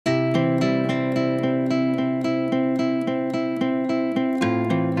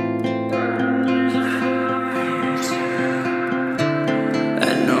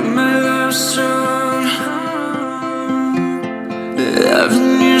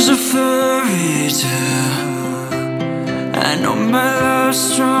is a fairy tale. I know my love's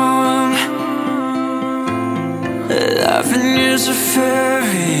strong. Loving is a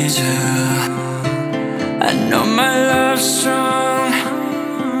fairy tale. I know my love's strong.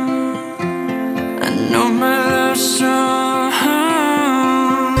 I know my love's strong.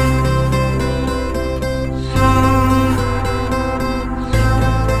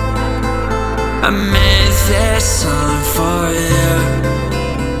 I made this song for you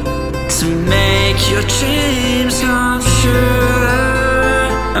to make your dreams come true.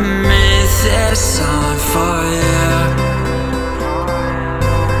 I made this song for you.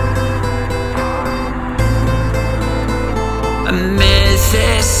 I made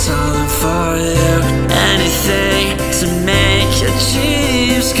this song for you. Anything to make your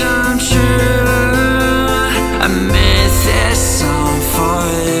dreams come true. I made this song for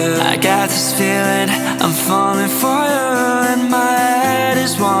you. I got this feeling I'm falling for you, and my head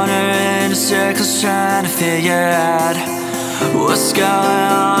is wandering in circles trying to figure out what's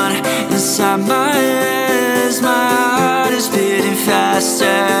going on inside my ears. My heart is beating faster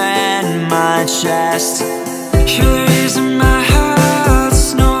in my chest. You're the reason my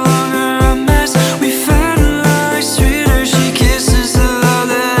heart's no longer a mess. We felt like sweeter, she kisses the love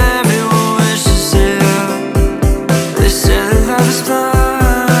that everyone wishes to. They said that love is blind,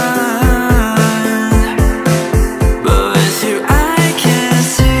 but with you I can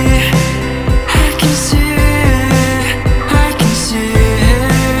see, I can see, I can see.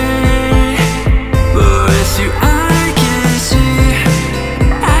 But with you I can see,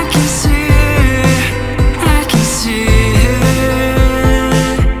 I can see, I can see.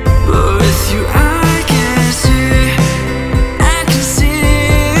 But with you I can see, I can see.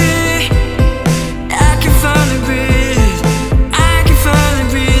 I can finally breathe, I can finally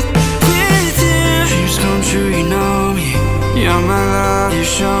breathe with you. Dreams come true, you know me. You're my love, you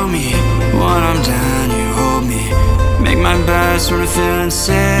show me. When I'm down, you hold me. Make my best when I'm feeling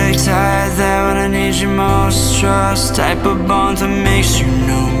sick. Tired there when I need you most. Trust, type of bond that makes you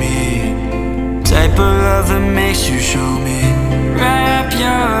know me. Type of love that makes you show me. Wrap your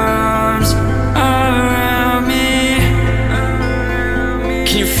arms around me.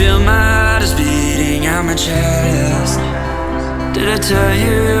 Can you feel my heart is beating out my chest? Did I tell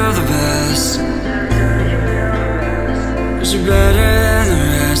you you're the best? 'Cause you're better than the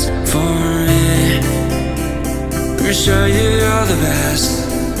rest for me. Let me show you you're the best.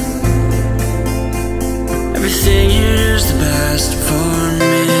 Everything you do is the best for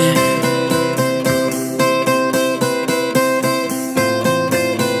me.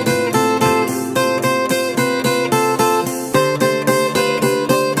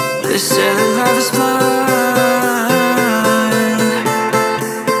 They said